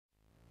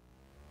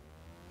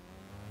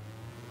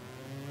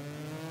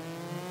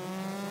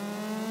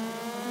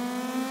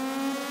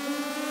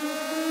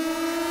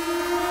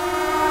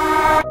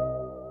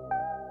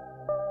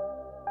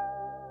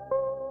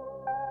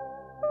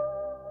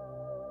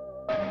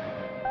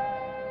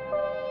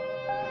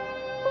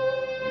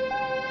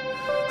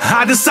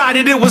I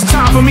decided it was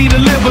time for me to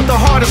live, but the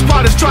hardest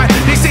part is trying.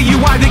 They say you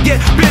either get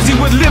busy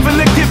with living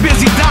or get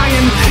busy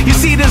dying. You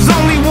see, there's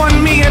only one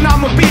me, and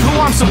I'ma be who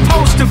I'm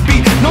supposed to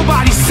be.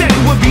 Nobody said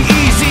it would be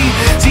easy.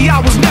 See, I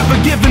was never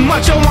given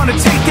much, I wanna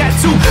take that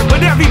too.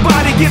 But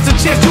everybody gets a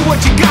chance, do what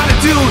you gotta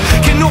do.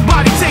 Can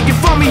nobody take it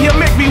from me? You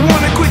make me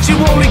wanna quit. You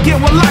only get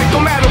one life, no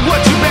matter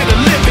what, you better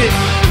live it.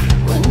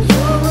 When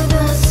you're with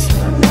us,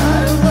 you're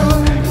not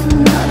alone.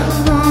 You're not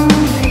alone,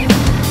 baby.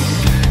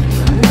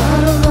 You're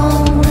not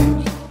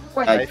alone.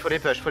 Ouais. Ah, il faut les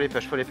push, faut les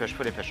push, faut les push,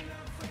 faut les push.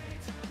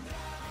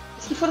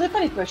 Est-ce qu'il faudrait pas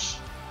les push?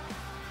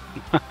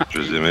 Je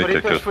les ai Faut avec les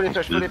la push, casse. faut les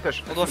push, faut les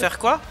push. On doit faire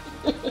quoi?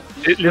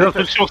 Les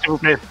instructions, s'il vous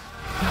plaît.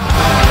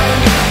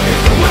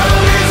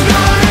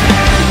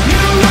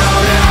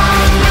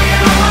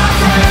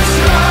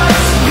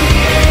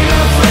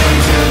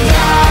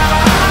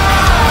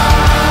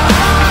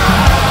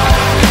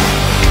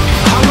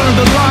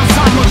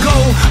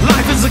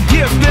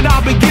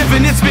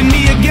 It's been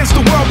me against the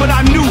world, but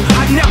I knew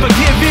I'd never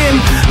give in.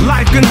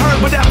 Life can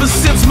hurt, but ever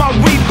since my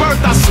rebirth,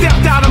 I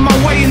stepped out of my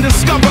way and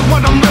discovered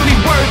what I'm really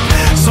worth.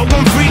 So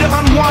I'm free to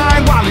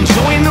unwind while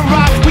enjoying the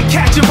ride. We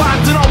catch a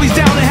vibes and always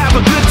down to have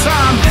a good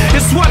time.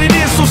 It's what it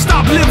is, so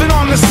stop living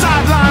on the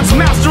sidelines.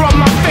 Master of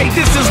my fate,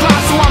 this is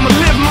life, so I'ma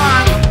live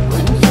mine.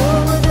 When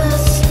you're with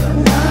us, you're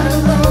not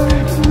alone.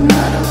 You're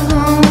not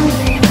alone,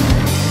 baby.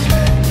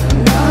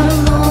 You're not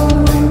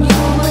alone when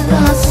you're with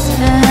us.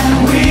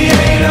 And We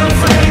ain't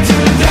afraid to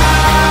die.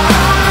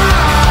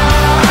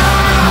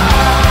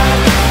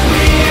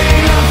 We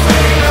ain't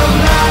afraid of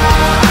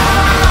life.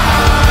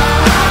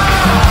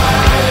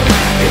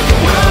 If the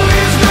world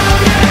is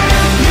gonna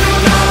end, you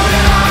know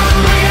that I'm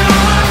bringing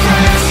all my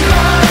friends to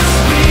us.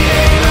 We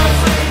ain't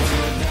afraid to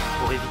die.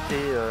 Pour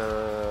éviter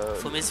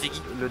Faut Mez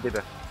Veggie. le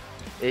débuff.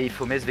 Et il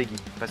faut Mez Veggie.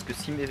 Parce que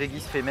si Veggie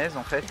se fait Mez,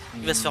 en fait.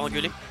 Il va se faire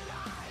engueuler.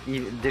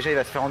 Déjà, il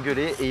va se faire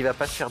engueuler et il va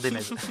pas se faire des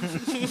Mez.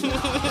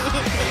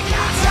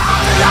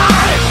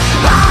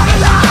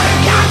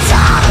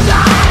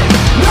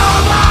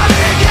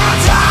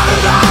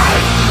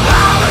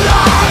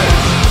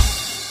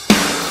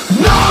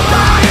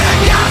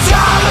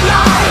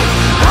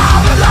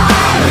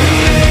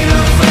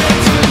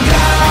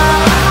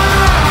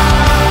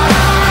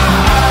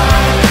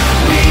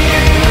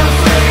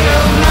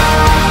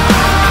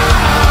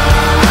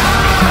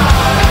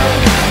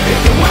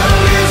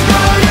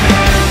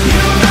 You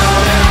know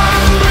that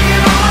I'm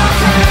bringing all my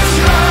friends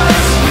to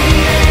us. We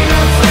ain't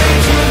afraid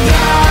to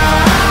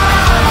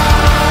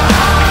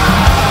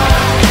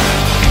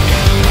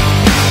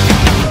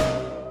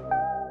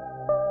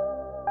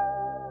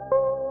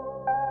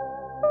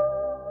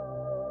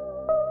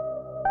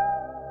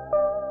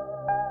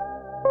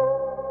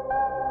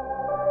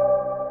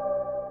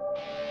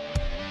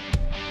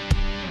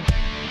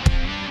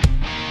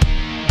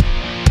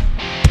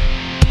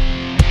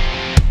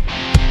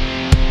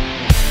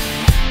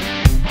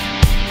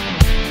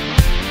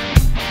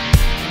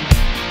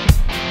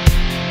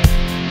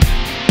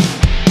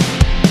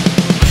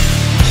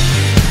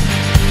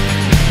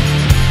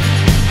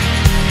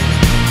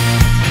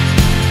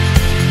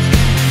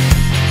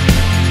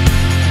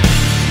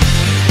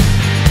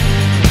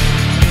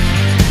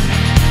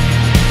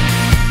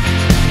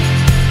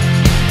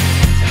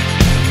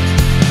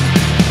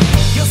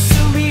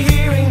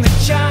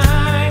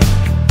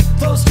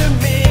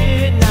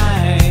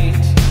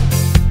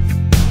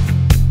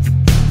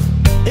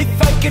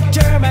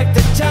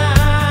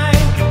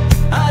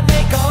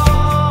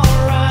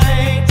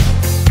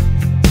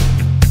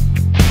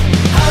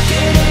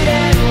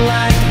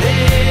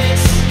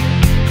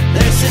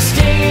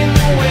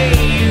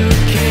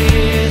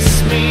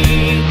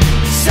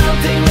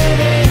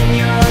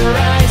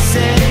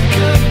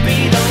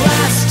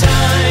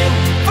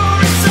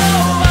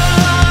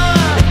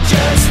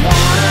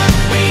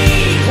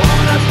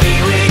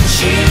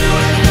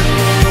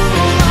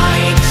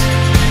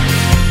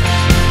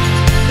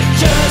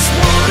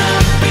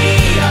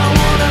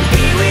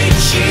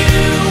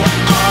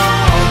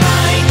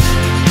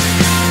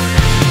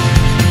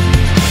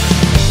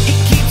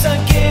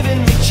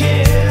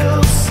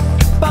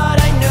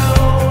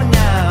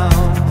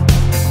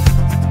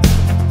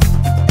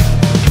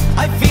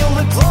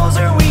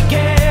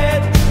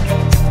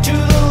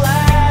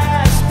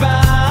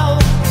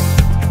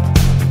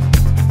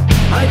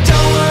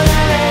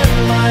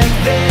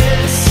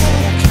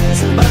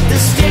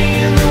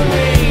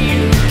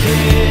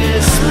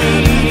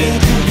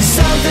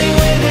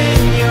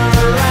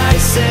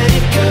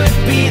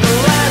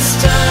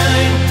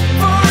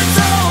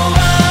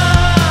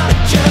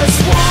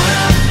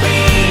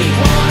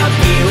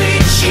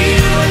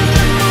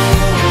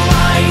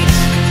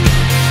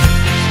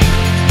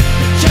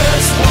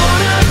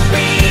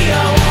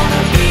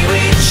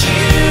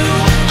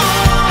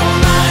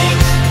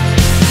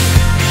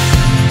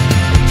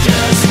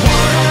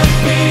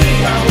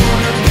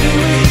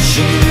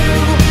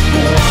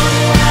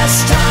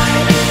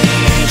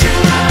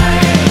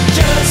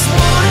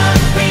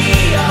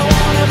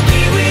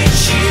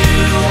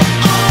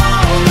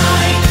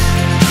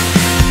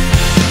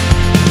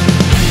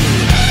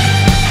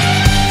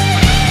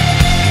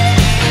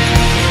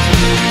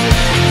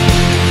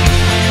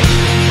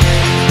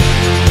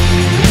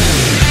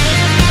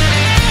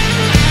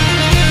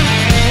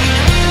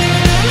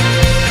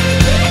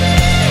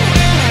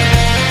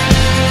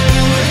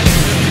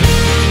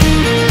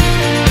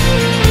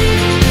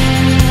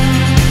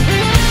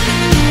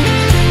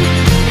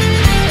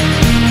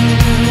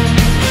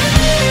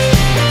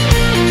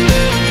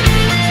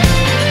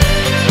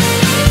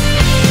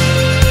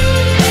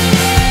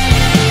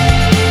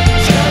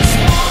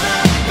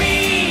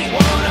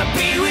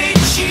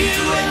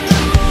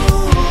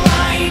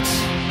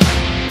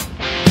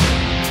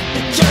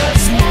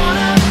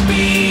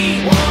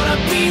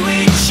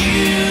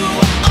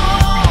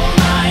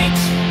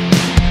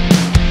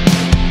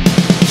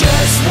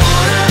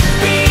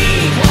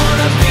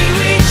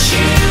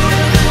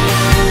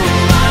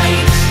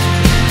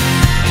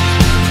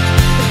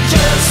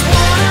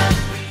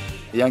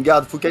y a un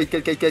garde, faut kite.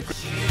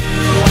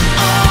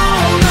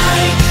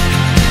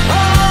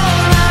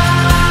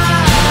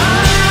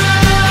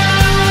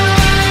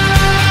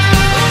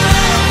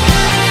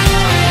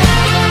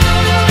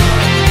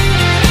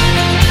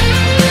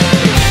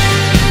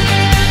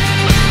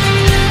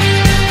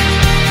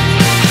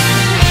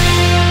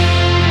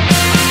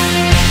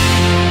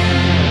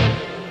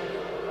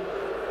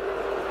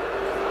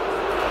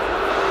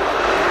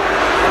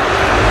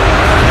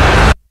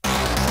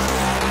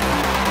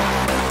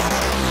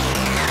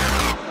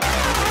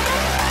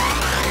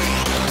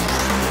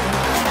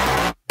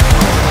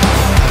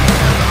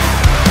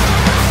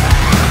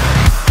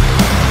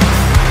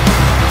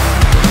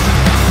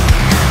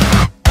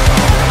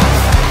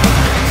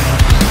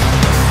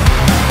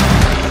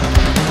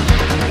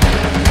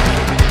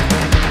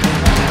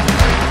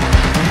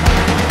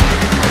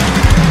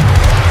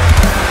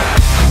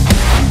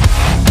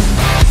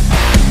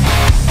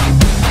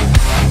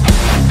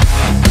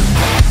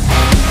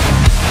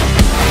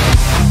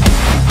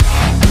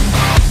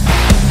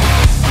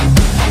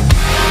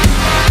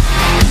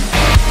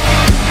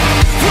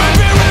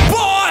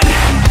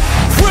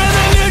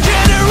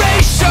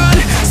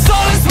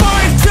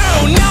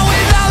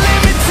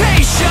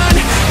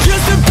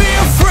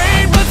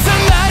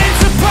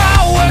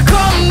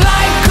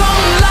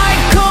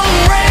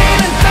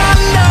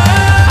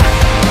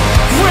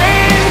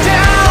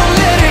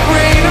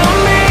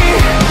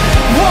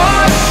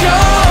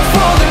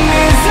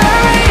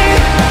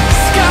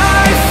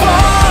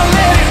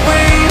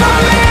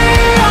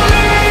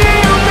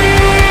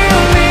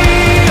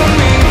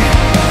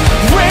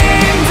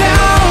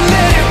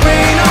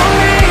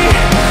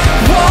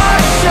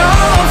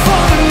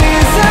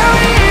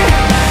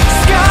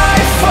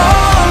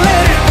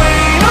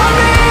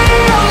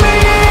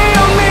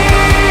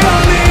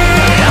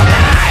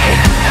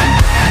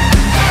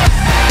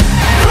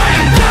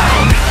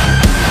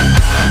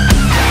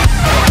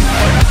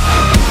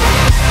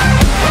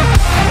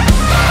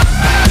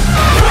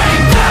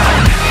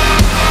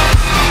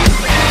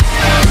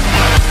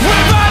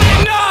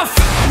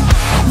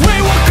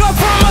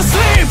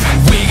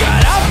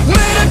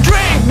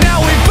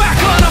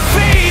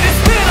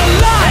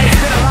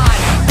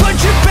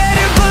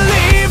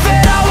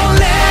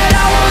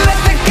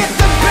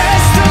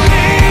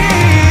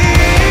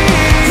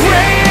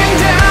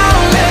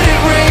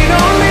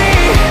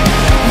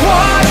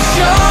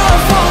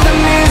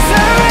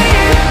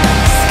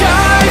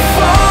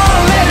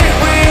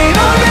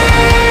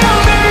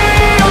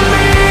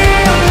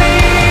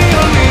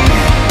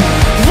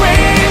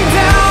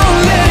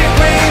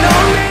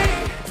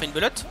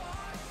 Belote.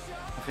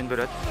 On fait une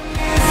belote.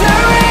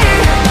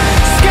 Misery.